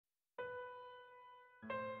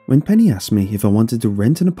When Penny asked me if I wanted to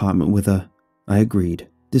rent an apartment with her, I agreed,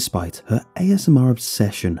 despite her ASMR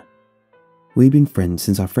obsession. We'd been friends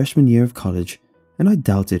since our freshman year of college, and I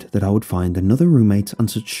doubted that I would find another roommate on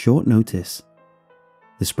such short notice.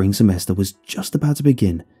 The spring semester was just about to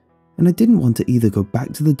begin, and I didn't want to either go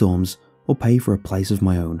back to the dorms or pay for a place of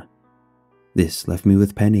my own. This left me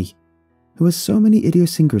with Penny, who has so many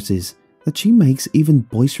idiosyncrasies that she makes even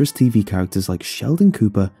boisterous TV characters like Sheldon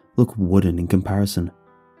Cooper look wooden in comparison.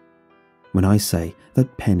 When I say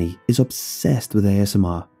that Penny is obsessed with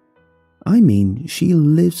ASMR, I mean she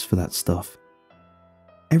lives for that stuff.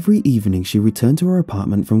 Every evening she returned to her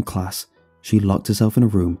apartment from class, she locked herself in a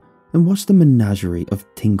room and watched a menagerie of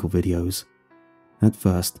tinkle videos. At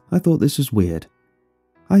first, I thought this was weird.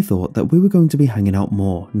 I thought that we were going to be hanging out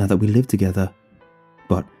more now that we lived together.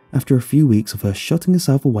 But after a few weeks of her shutting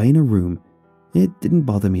herself away in her room, it didn't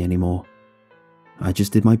bother me anymore. I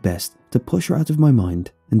just did my best to push her out of my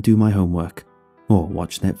mind and do my homework, or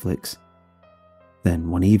watch Netflix. Then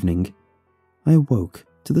one evening, I awoke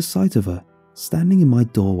to the sight of her standing in my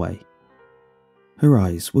doorway. Her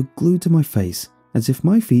eyes were glued to my face as if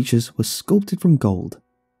my features were sculpted from gold.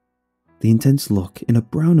 The intense look in her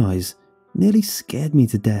brown eyes nearly scared me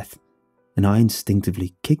to death, and I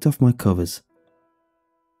instinctively kicked off my covers.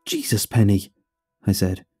 "Jesus, Penny," I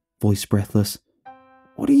said, voice breathless.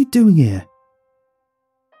 "What are you doing here?"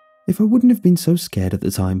 If I wouldn't have been so scared at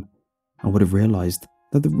the time, I would have realized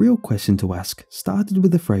that the real question to ask started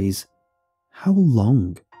with the phrase, "How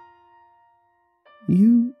long?"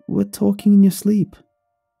 "You were talking in your sleep,"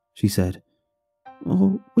 she said.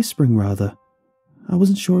 "Or whispering, rather. I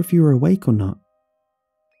wasn't sure if you were awake or not."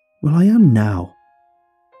 "Well, I am now."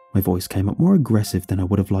 My voice came up more aggressive than I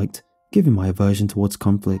would have liked, given my aversion towards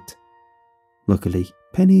conflict. Luckily,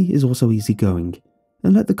 Penny is also easygoing,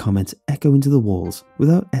 and let the comments echo into the walls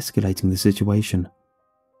without escalating the situation.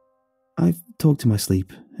 "I've talked in my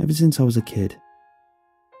sleep ever since I was a kid."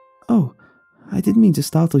 "Oh, I didn't mean to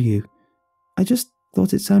startle you. I just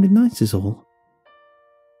thought it sounded nice is all."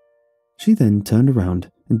 She then turned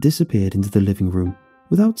around and disappeared into the living room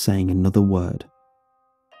without saying another word.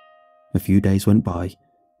 A few days went by,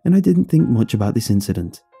 and I didn't think much about this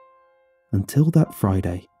incident. Until that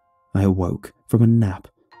Friday, I awoke from a nap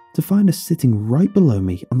to find her sitting right below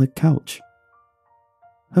me on the couch.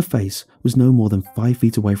 Her face was no more than 5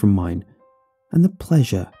 feet away from mine, and the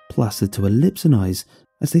pleasure plastered to her lips and eyes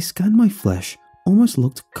as they scanned my flesh almost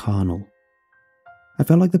looked carnal. I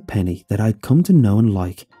felt like the Penny that I had come to know and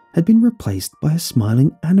like had been replaced by a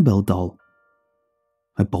smiling Annabelle doll.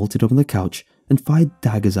 I bolted up on the couch and fired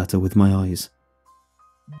daggers at her with my eyes.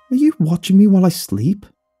 "Are you watching me while I sleep?"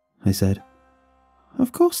 I said.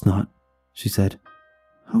 "Of course not," she said.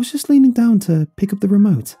 "I was just leaning down to pick up the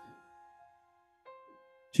remote."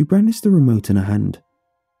 She brandished the remote in her hand.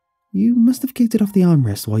 "You must have kicked it off the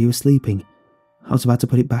armrest while you were sleeping. I was about to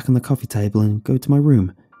put it back on the coffee table and go to my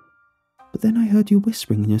room. But then I heard you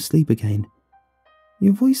whispering in your sleep again.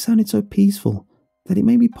 Your voice sounded so peaceful that it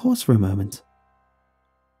made me pause for a moment."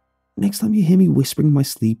 "Next time you hear me whispering in my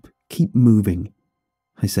sleep, keep moving,"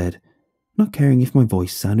 I said, not caring if my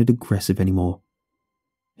voice sounded aggressive anymore.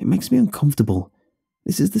 "It makes me uncomfortable.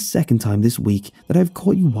 This is the second time this week that I've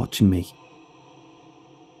caught you watching me."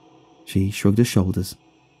 She shrugged her shoulders.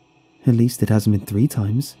 "At least it hasn't been 3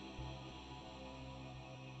 times.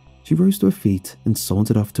 She rose to her feet and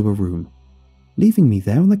sauntered off to her room, leaving me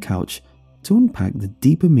there on the couch to unpack the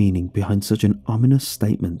deeper meaning behind such an ominous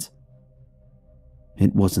statement.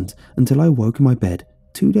 It wasn't until I woke in my bed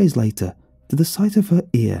 2 days later to the sight of her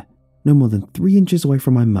ear no more than 3 inches away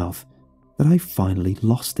from my mouth that I finally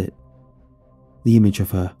lost it. The image of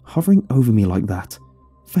her hovering over me like that,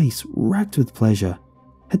 face racked with pleasure,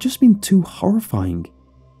 had just been too horrifying.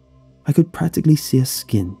 I could practically see her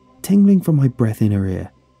skin tingling from my breath in her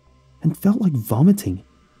ear, and felt like vomiting.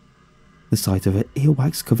 The sight of her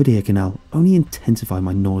earwax-covered ear canal only intensified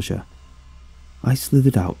my nausea. I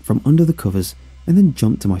slithered out from under the covers and then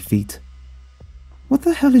jumped to my feet. "What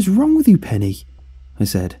the hell is wrong with you, Penny?" I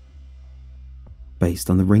said. Based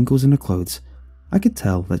on the wrinkles in her clothes, I could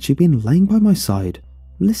tell that she'd been laying by my side,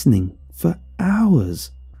 listening for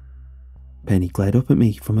hours. Penny glared up at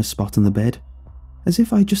me from her spot on the bed, as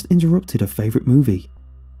if I just interrupted her favourite movie.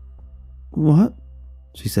 "What?"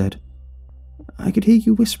 she said. "I could hear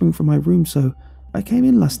you whispering from my room, so I came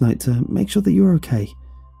in last night to make sure that you were okay.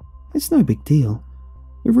 It's no big deal.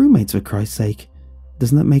 We're roommates, for Christ's sake.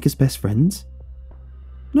 Doesn't that make us best friends?"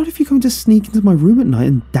 "Not if you're going to sneak into my room at night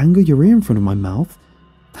and dangle your ear in front of my mouth.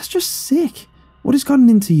 That's just sick. What has gotten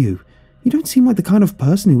into you? You don't seem like the kind of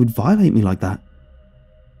person who would violate me like that.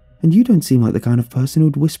 And you don't seem like the kind of person who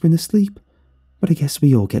would whisper in his sleep. but I guess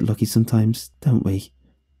we all get lucky sometimes, don't we?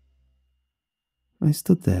 I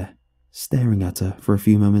stood there, staring at her for a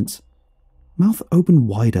few moments, mouth open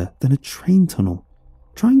wider than a train tunnel,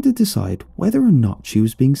 trying to decide whether or not she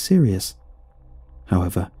was being serious.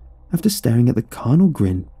 However, after staring at the carnal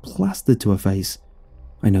grin plastered to her face,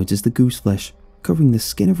 I noticed the goose flesh covering the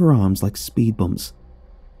skin of her arms like speed bumps.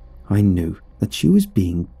 I knew that she was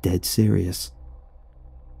being dead serious.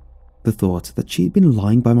 The thought that she'd been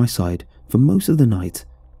lying by my side for most of the night,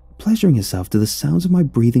 pleasuring herself to the sounds of my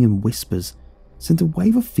breathing and whispers, sent a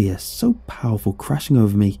wave of fear so powerful crashing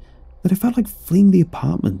over me that I felt like fleeing the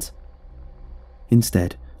apartment.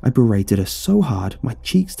 Instead, I berated her so hard my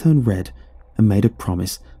cheeks turned red and made a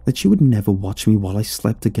promise that she would never watch me while I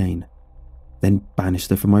slept again, then banished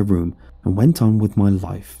her from my room and went on with my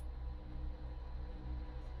life.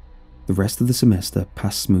 The rest of the semester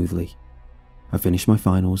passed smoothly. I finished my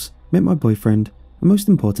finals, met my boyfriend, and most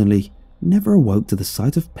importantly, never awoke to the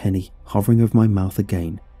sight of Penny hovering over my mouth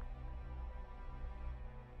again.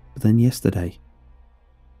 But then yesterday,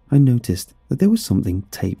 I noticed that there was something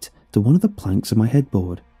taped to one of the planks of my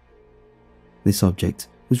headboard. This object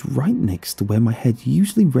was right next to where my head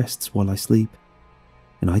usually rests while I sleep,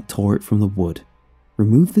 and I tore it from the wood,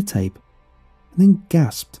 removed the tape, and then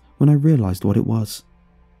gasped when I realized what it was.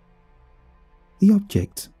 The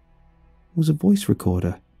object was a voice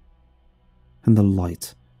recorder, and the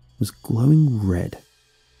light was glowing red.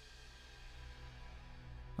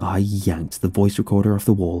 I yanked the voice recorder off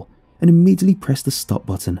the wall and immediately pressed the stop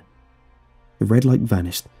button. The red light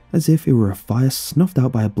vanished as if it were a fire snuffed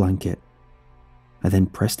out by a blanket. I then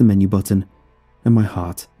pressed the menu button, and my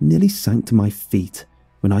heart nearly sank to my feet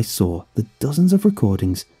when I saw the dozens of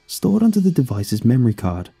recordings stored onto the device's memory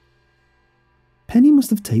card. Penny must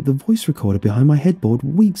have taped the voice recorder behind my headboard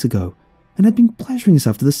weeks ago and had been pleasuring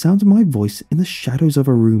herself to the sound of my voice in the shadows of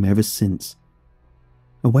her room ever since.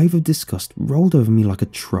 A wave of disgust rolled over me like a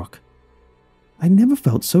truck. I never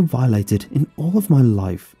felt so violated in all of my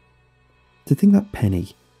life. To think that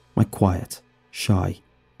Penny, my quiet, shy,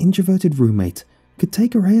 introverted roommate, could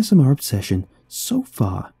take her ASMR obsession so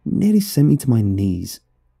far nearly sent me to my knees.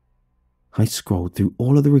 I scrolled through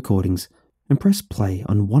all of the recordings and pressed play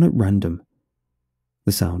on one at random.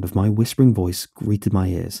 The sound of my whispering voice greeted my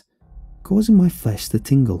ears, causing my flesh to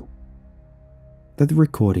tingle. That the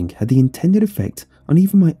recording had the intended effect on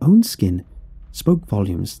even my own skin spoke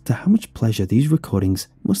volumes to how much pleasure these recordings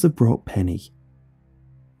must have brought Penny.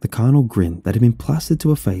 The carnal grin that had been plastered to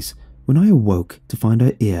her face when I awoke to find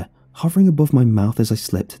her ear hovering above my mouth as I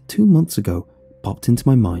slept 2 months ago popped into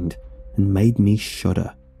my mind and made me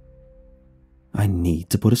shudder. I need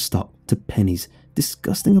to put a stop to Penny's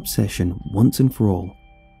disgusting obsession once and for all.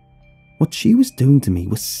 What she was doing to me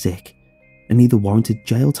was sick and either warranted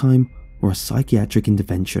jail time or a psychiatric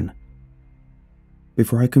intervention.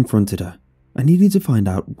 Before I confronted her, I needed to find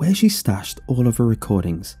out where she stashed all of her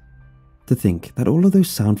recordings. To think that all of those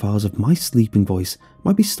sound files of my sleeping voice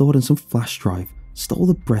might be stored on some flash drive stole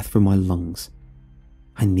the breath from my lungs.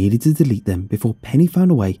 I needed to delete them before Penny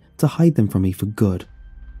found a way to hide them from me for good.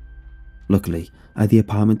 Luckily, I had the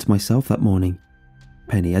apartment to myself that morning.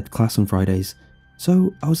 Penny had class on Fridays,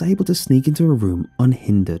 so I was able to sneak into her room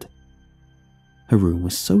unhindered. Her room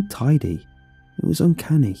was so tidy, it was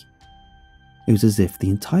uncanny. It was as if the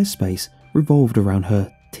entire space revolved around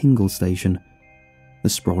her tingle station, the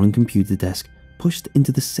sprawling computer desk pushed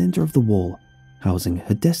into the center of the wall, housing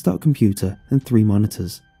her desktop computer and 3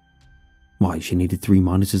 monitors. Why she needed 3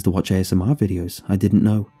 monitors to watch ASMR videos, I didn't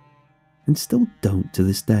know, and still don't to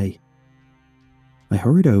this day. I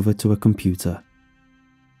hurried over to her computer.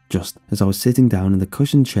 Just as I was sitting down in the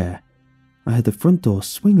cushioned chair, I heard the front door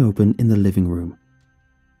swing open in the living room.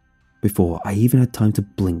 Before I even had time to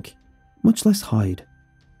blink, much less hide,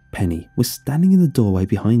 Penny was standing in the doorway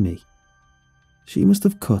behind me. She must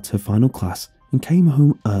have cut her final class and came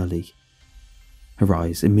home early. Her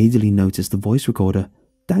eyes immediately noticed the voice recorder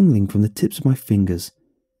dangling from the tips of my fingers,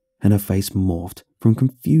 and her face morphed from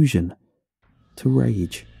confusion to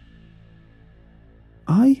rage.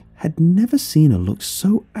 I had never seen her look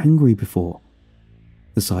so angry before.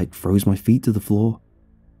 The sight froze my feet to the floor.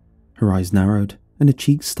 Her eyes narrowed, and her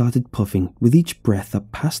cheeks started puffing with each breath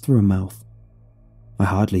that passed through her mouth. I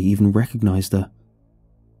hardly even recognized her.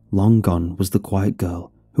 Long gone was the quiet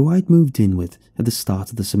girl who I'd moved in with at the start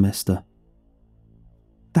of the semester.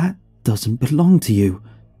 "That doesn't belong to you,"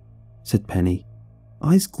 said Penny,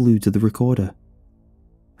 eyes glued to the recorder.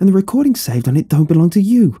 "And the recording saved on it don't belong to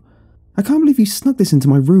you. I can't believe you snuck this into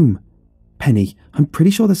my room. Penny, I'm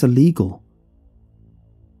pretty sure that's illegal."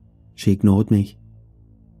 She ignored me.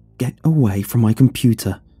 "Get away from my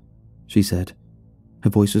computer," she said, Her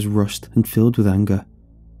voice was rushed and filled with anger.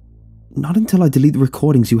 "Not until I delete the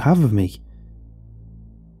recordings you have of me."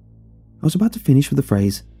 I was about to finish with the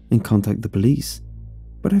phrase, "and contact the police,"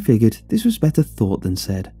 but I figured this was better thought than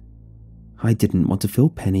said. I didn't want to fill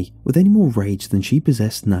Penny with any more rage than she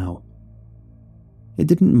possessed now. It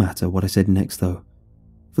didn't matter what I said next though.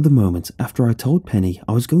 For the moment after I told Penny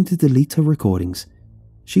I was going to delete her recordings,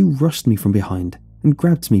 she rushed me from behind and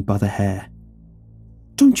grabbed me by the hair.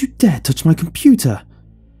 "Don't you dare touch my computer!"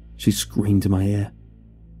 she screamed in my ear.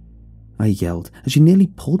 I yelled as she nearly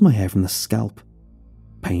pulled my hair from the scalp.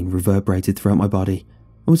 Pain reverberated throughout my body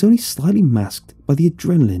and was only slightly masked by the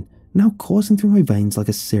adrenaline now coursing through my veins like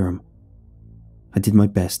a serum. I did my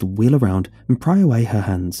best to wheel around and pry away her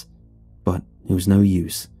hands, but it was no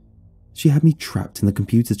use. She had me trapped in the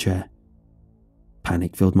computer chair.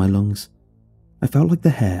 Panic filled my lungs. I felt like the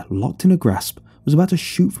hair locked in a grasp was about to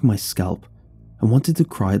shoot from my scalp and wanted to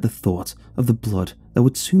cry at the thought of the blood that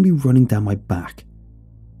would soon be running down my back.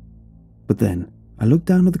 But then I looked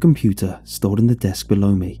down at the computer stored in the desk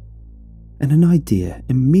below me, and an idea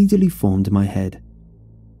immediately formed in my head.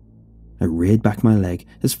 I reared back my leg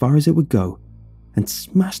as far as it would go and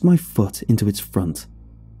smashed my foot into its front.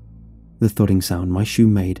 The thudding sound my shoe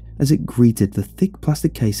made as it greeted the thick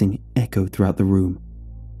plastic casing echoed throughout the room.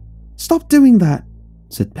 "Stop doing that,"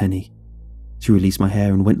 said Penny. She released my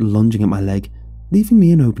hair and went lunging at my leg, leaving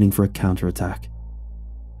me an opening for a counterattack.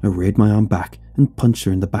 I reared my arm back and punched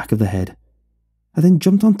her in the back of the head. I then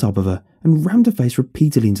jumped on top of her and rammed her face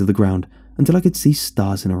repeatedly into the ground until I could see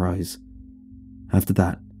stars in her eyes. After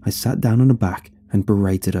that, I sat down on her back and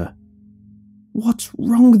berated her. "What's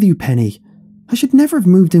wrong with you, Penny? I should never have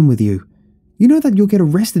moved in with you. You know that you'll get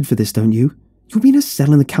arrested for this, don't you? You'll be in a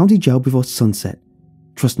cell in the county jail before sunset.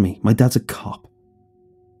 Trust me, my dad's a cop."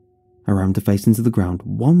 I rammed her face into the ground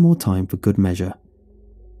one more time for good measure.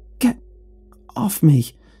 "Get off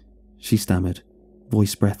me," she stammered,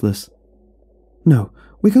 voice breathless. "No,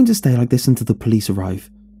 we're going to stay like this until the police arrive."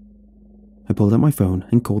 I pulled out my phone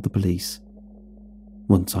and called the police.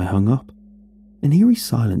 Once I hung up, an eerie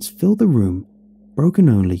silence filled the room, broken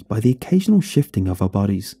only by the occasional shifting of our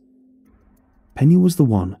bodies. Penny was the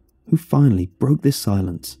one who finally broke this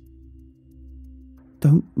silence.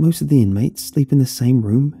 "Don't most of the inmates sleep in the same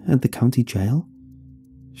room at the county jail?"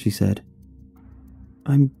 she said.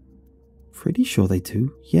 "I'm pretty sure they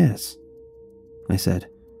do, yes," I said,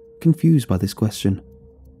 confused by this question.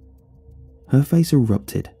 Her face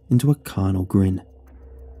erupted into a carnal grin.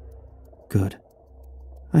 "Good.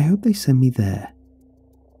 I hope they send me there."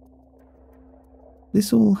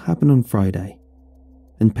 This all happened on Friday,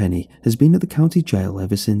 and Penny has been at the county jail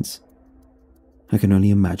ever since. I can only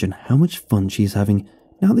imagine how much fun she is having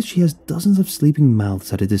now that she has dozens of sleeping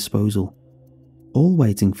mouths at her disposal, all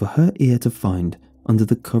waiting for her ear to find under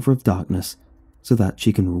the cover of darkness so that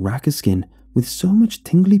she can rack her skin with so much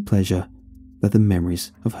tingly pleasure that the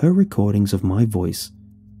memories of her recordings of my voice,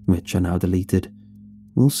 which are now deleted,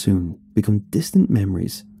 will soon become distant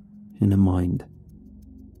memories in her mind.